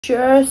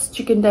Cheers,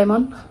 chicken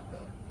diamond.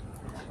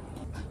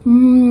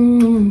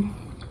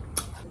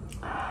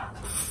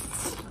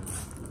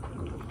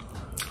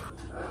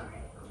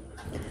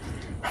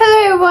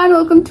 Hello everyone,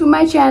 welcome to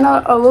my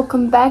channel or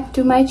welcome back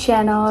to my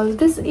channel.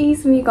 This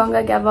is me,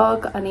 Ganga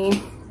Gyabak,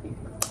 and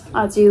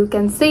as you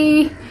can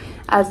see,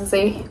 as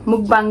a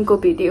mukbang ko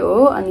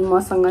video, and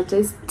masanga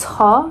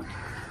chai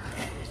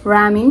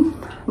ramen,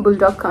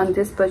 buldak, and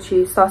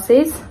त्यसपछि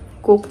sausage,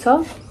 coke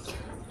cha,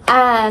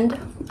 and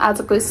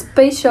आजको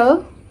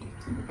special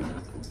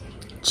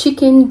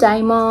chicken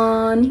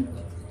diamond.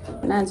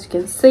 And as you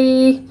can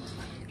see,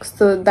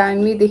 कस्तो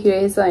दामी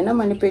देखिरहेछ हैन.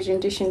 मैले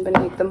presentation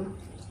पनि एकदम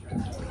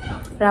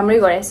राम्रै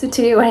गराएको छु,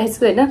 ठिकै गराएको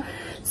छु हैन.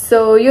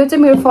 सो यो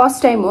चाहिँ मेरो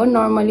फर्स्ट टाइम हो.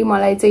 नर्मली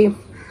मलाई चाहिँ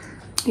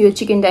यो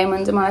चिकन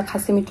डायमन्ड चाहिँ मलाई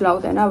खासै मिठो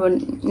लाग्दैन. अब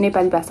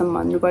नेपाली भाषामा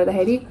भन्नु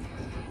पर्दाखेरि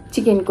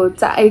चिकनको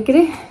के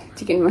रे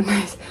चिकन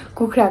भन्नुहोस्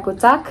कुखुराको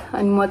चाक.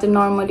 अनि म चाहिँ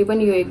नर्मली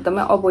पनि यो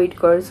एकदमै अभोइड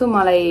गर्छु.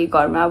 मलाई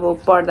घरमा अब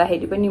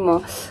पर्दाखेरि पनि म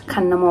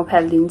खान्न म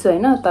फाल्दिन्छु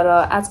हैन. तर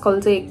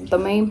आजकल चाहिँ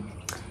एकदमै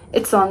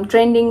इट्स अन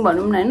ट्रेन्डिङ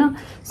भनौँ न हैन.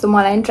 सो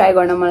मलाई पनि ट्राई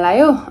गर्न मन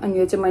लाग्यो. अनि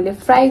यो चाहिँ मैले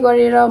फ्राई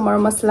गरेर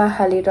मरमसला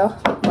हालेर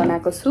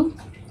बनाएको छु.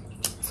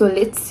 सो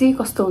लेट्स सी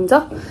कस्तो हुन्छ.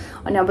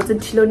 अनि अब चाहिँ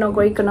ढिलो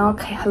नगरिकन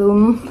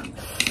खाइहालौँ.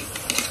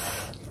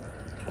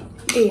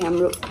 ए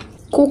हाम्रो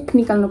कोक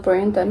निकाल्नु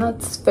पर्यो नि त हैन.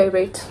 It's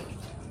favourite.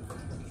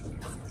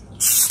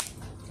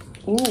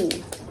 Ooh.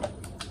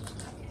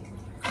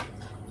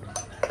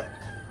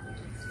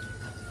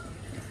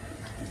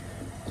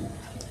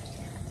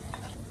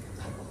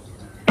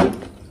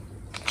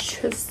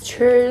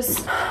 Cheers.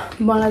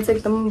 मलाई चाहिँ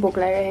एकदम भोक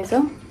लागिरहेको छ.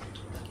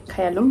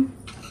 खाइहालौँ.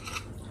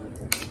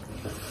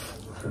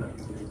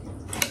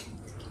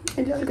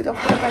 अलिकति अलिकति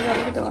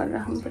गरेर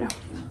राख्नु पर्यो.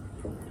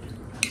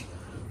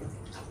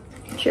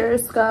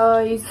 Cheers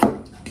guys.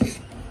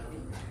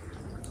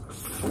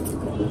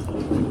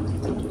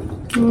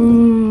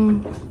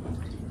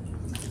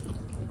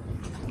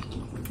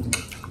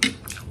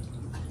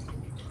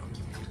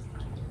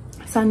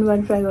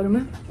 सानोबार ट्राई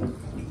गरौँ.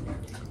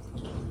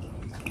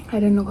 I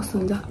don't know कस्तो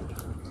हुन्छ.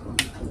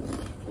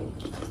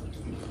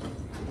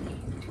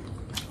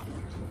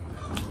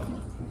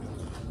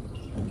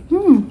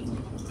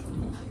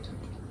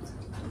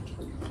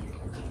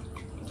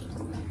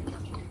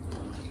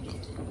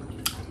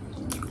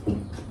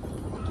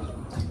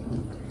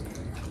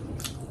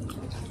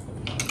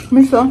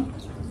 मिठो.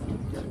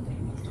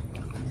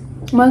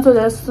 मलाई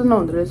सोधेर जस्तो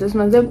नहुँदो रहेछ.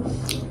 यसमा चाहिँ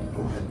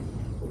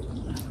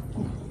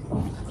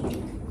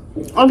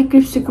अलिक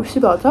क्रिप्सी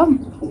भएको छ.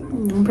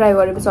 फ्राई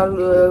गरेपछि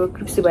अलिक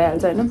क्रिप्सी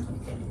भइहाल्छ हैन.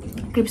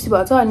 क्रिप्सी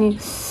भएको छ. अनि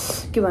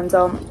के भन्छ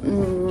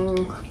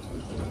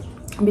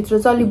भित्र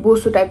चाहिँ अलिक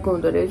बोसो टाइपको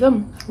हुँदो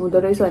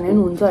रहेछ भने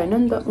पनि हुन्छ हैन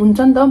नि त. हुन्छ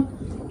नि त.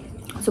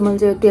 सो मैले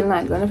चाहिँ तेलमा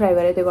हालिकन फ्राई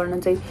गरेँ. त्यो गर्न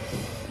चाहिँ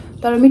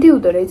तर मिठै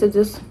हुँदो रहेछ.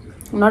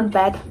 Just not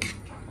bad.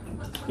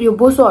 यो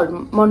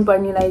बोसोहरू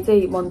मनपर्नेलाई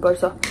चाहिँ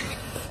मनपर्छ.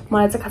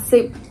 मलाई चाहिँ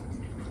खासै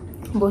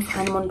बोसो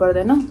खानु मन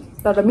पर्दैन.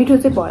 तर मिठो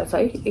चाहिँ भएछ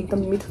है. एकदम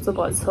मिठो चाहिँ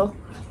भएछ.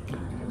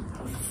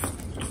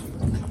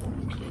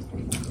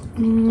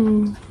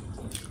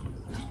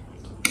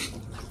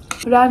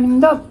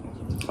 रामेन त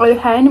अहिले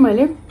खाएँ नि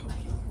मैले.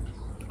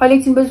 अहिले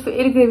एकछिनपछि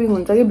फेरि क्रेभिङ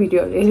हुन्छ कि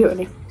भिडियोहरू हेऱ्यो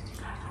भने.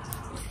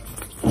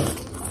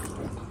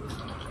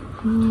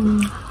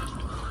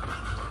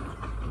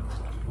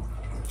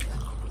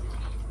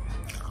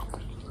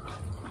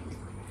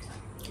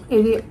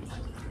 यदि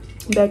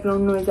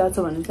ब्याकग्राउन्ड नोइज आएको छ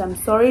भने चाहिँ आम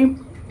सरी.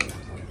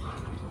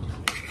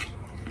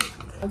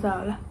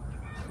 होला.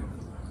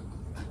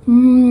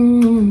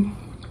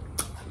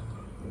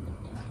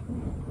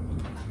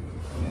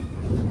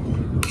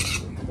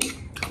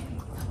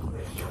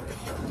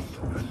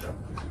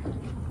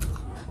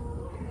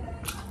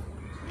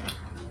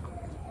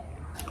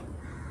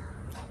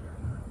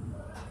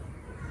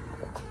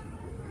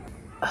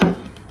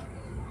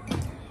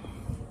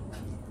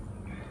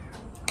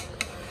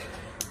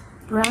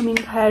 रामेन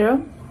खाएर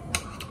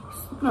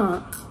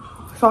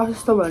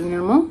ससेज त भन्ने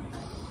म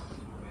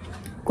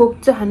कोक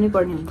चाहिँ खानै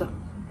पर्ने हुन्छ.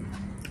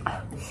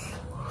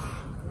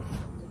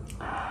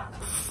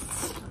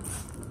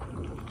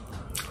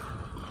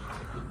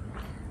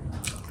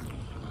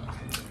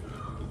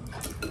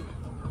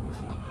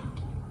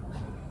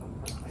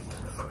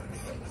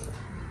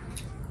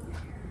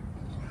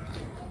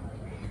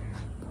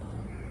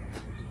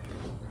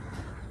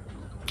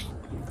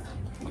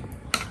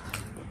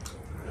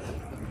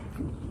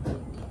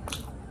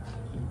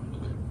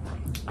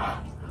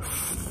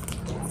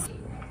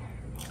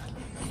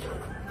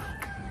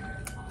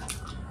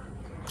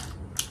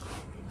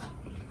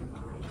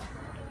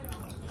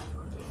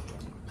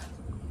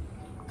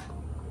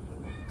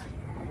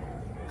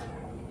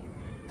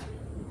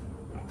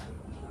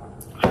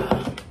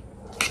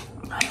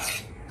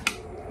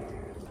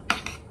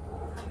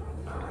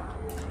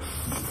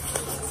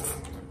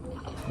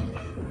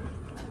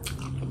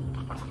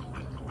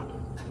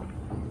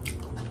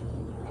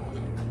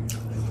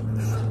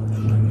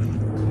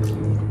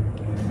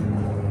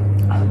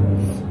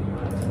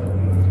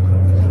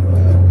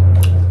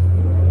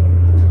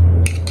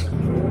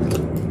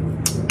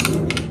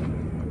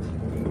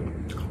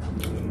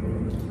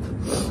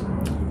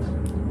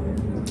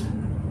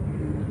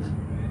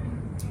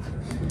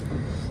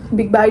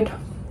 Big bite.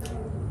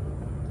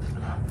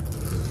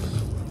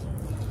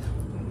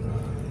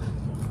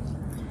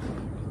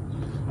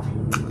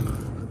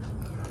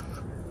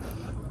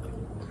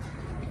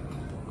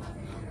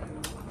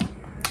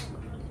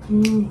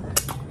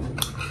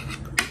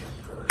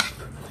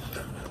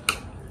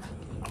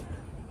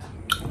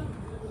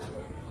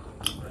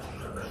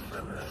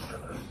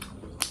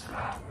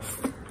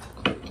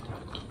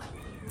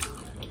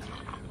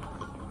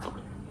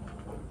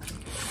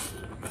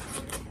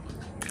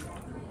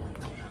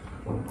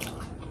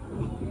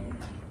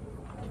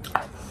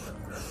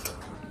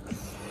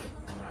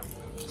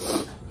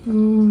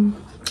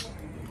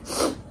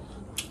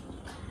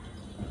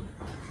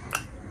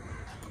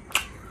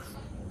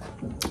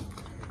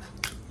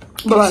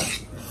 बाबा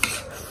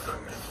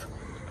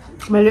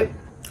मैले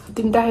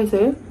 3टा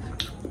खाइसकेँ।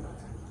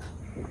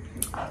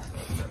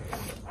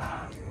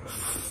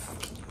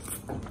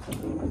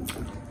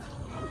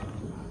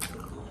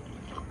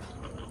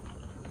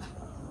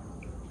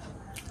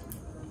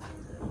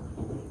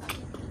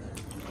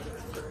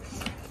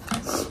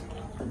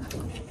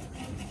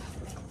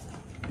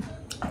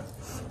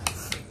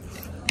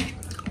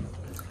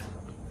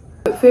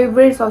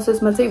 फेभरेट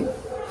ससेसमा चाहिँ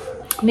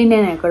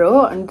इंडियन एंकर हो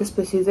अनि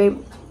त्यसपछि चाहिँ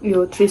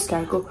यो 3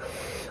 स्टार को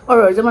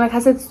अरूहरु चाहिँ मलाई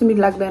खासै त्यस्तो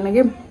मिठो लाग्दैन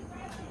के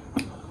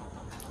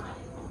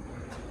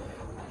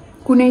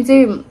कुनै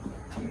चाहिँ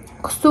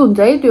कस्तो हुन्छ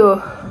है त्यो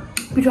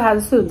पिठो खा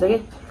जस्तो हुन्छ के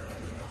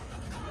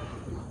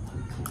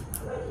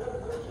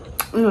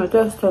उनीहरु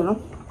चाहिँ यस्तो हैन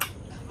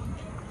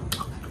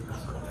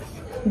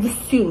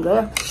जुसी हुन्छ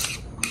क्या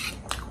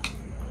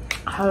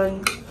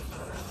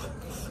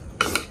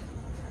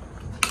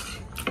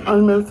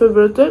अनि मेरो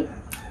फेभरेट चाहिँ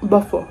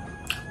बफो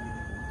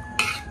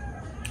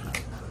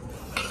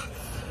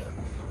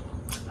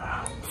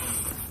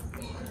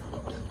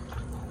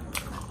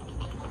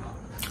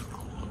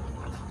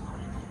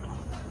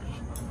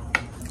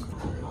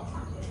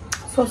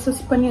ससेस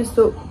पनि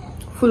यस्तो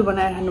फुल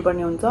बनाएर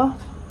खानुपर्ने हुन्छ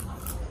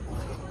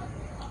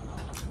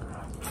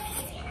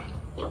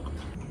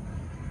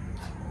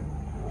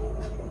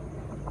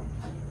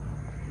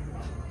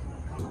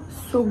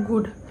सो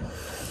गुड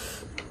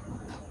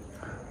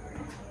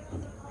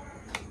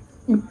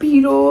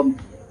पिरो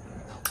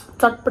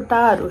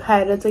चटपटाहरू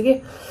खाएर चाहिँ के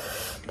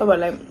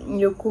तपाईहरुलाई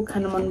यो कुक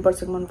खान मन पर्छ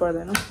कि मन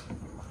पर्दैन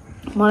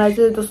मलाई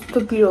चाहिँ जस्तो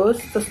पिरो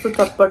होस् जस्तो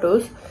चटपट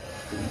होस्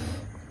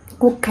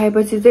कुक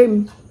खाएपछि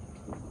चाहिँ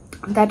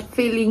that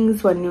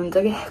feelings भन्ने हुन्छ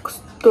के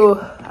कस्तो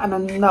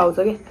आनन्द आउँछ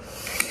के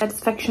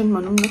satisfaction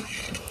भनौं न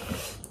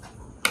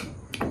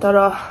तर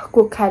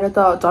कुक खाएर त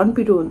झन्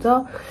पिरो हुन्छ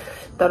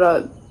तर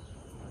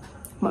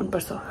मन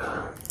पर्छ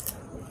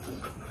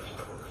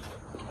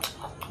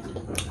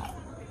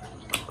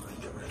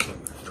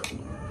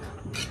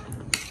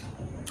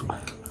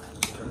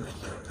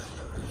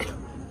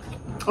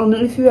and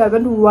if you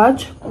haven't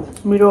watched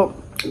मेरो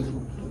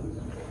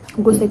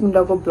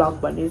गोसेकुण्डको ब्लग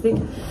भने चाहिँ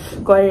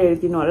गएर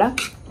हेर्दिनु होला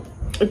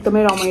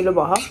एकदमै रमाइलो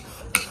भयो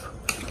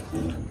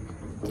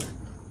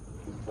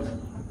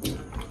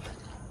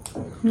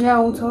यहाँ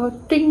आउँछ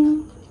टिङ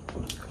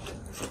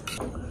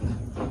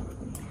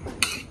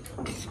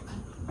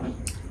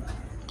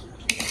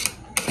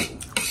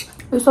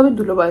यो सबै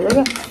धुलो भएर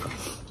क्या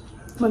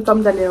म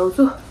चम्चा लिएर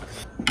आउँछु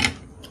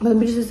म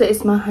बिर्सेछु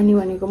यसमा हानी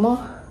भनेको म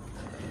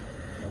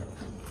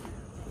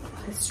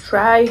लेट्स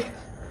ट्राई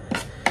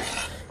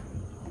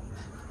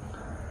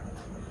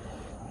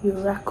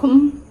यो राखौं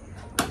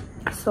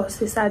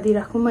ससेस आदि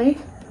राखौं है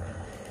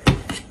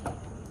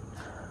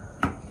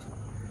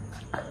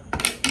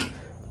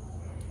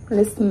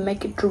let's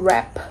make it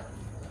wrap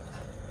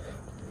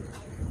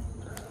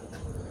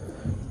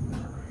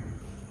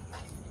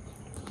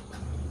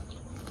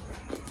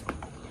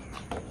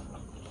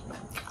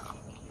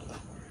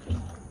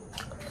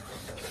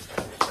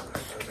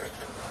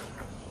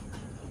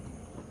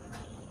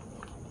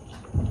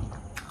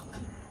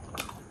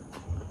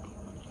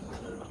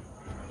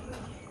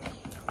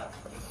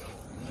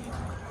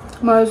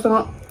मलाई यस्तो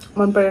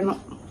मन परेन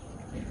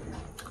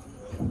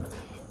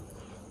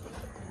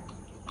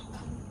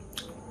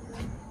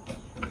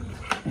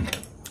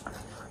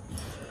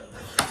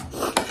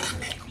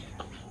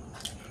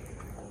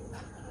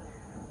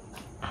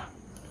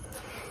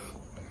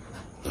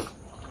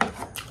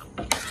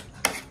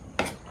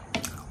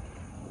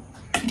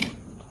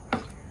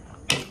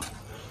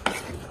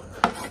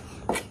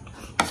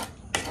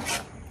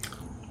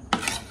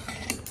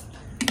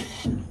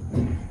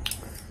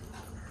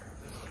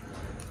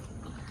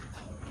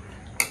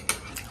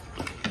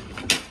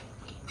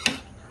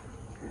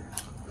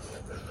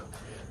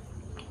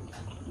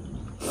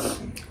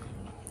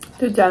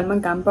त्यो जालमा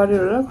घाम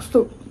परेर कस्तो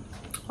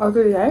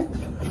अगाडि आयो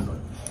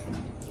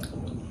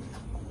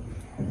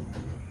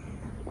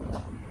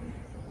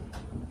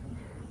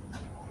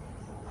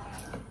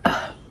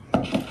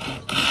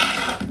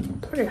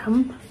थोरै खाम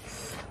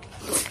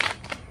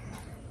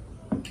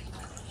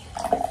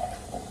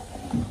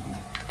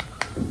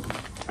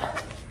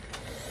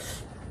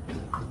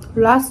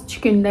लास्ट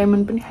चिकन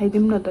डायमन्ड पनि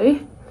खाइदिउँ न त है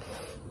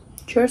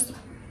cheers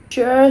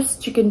cheers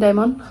chicken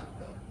diamond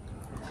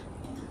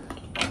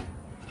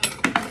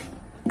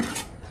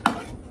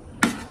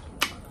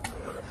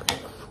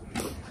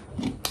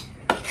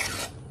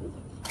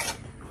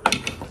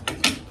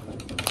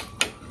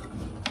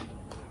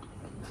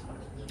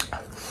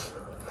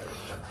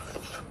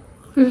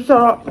This is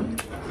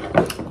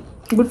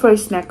good for a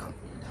snack.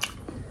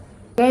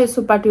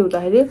 यसो पार्टी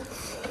हुँदाखेरि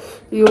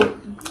यो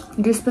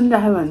डिस पनि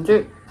राख्यो भने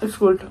चाहिँ इट्स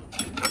गुड.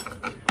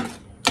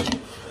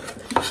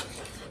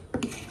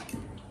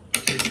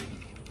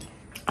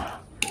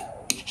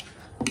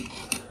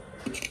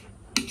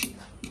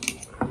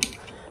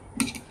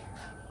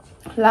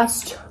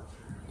 Last.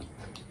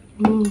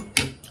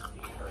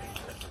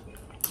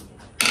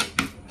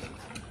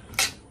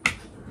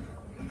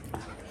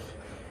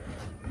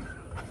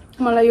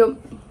 मलाई यो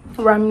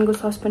रामेनको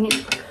सस पनि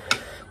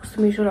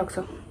कस्तो मिठो लाग्छ.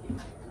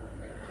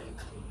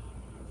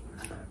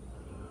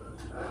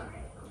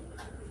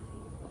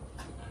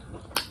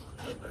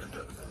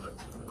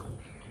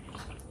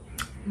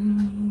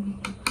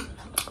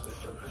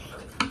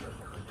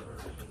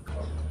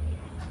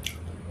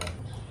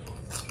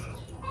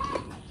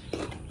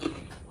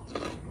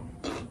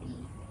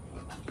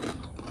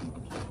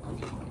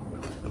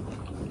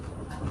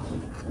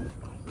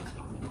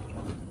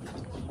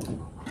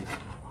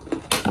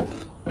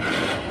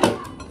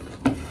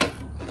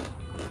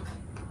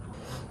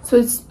 So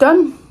it's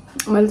done.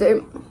 मैले चाहिँ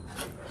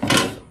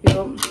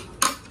यो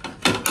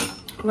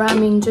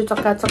रामेन चाहिँ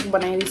चकाचक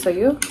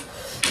बनाइदिसक्यो.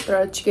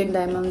 तर चिकन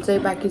डायमम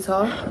चाहिँ बाँकी छ.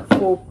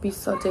 4 पिस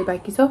चाहिँ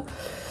बाँकी छ.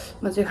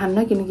 म चाहिँ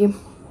खान्न किनकि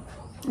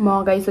म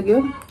अगाइसक्यो.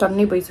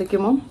 टन्नै भइसक्यो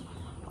म.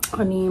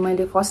 अनि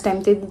मैले फर्स्ट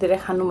टाइम चाहिँ धेरै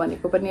खानु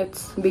भनेको पनि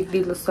इट्स बिग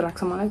डिल जस्तो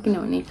लाग्छ मलाई.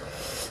 किनभने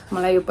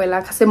मलाई यो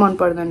पहिला खासै मन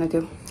पर्दैन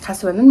थियो.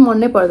 खास भन्दा पनि मन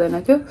नै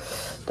पर्दैन थियो.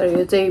 तर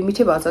यो चाहिँ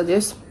मिठै भएछ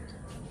जस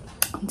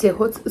जे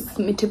होस्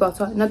मिठै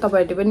भएछ हैन.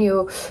 तपाईहरुले पनि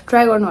यो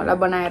ट्राई गर्नु होला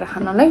बनाएर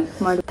खानलाई.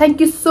 मैले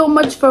thank you so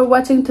much for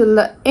watching till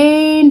the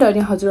and. अनि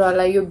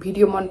हजुरहरुलाई यो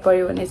भिडियो मन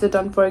पर्यो भने चाहिँ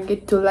don't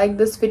forget to like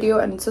this video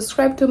and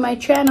subscribe to my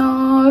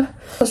channel.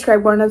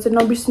 Subscribe गर्न चाहिँ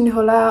नबिर्सिनु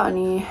होला.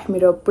 अनि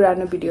मेरो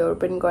पुरानो भिडियोहरु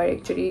पनि गएर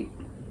एकचोटी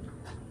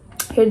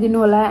हेरिदिनु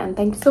होला. And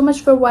thank you so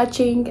much for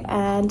watching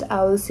and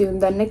I will see you in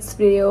the next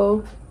video.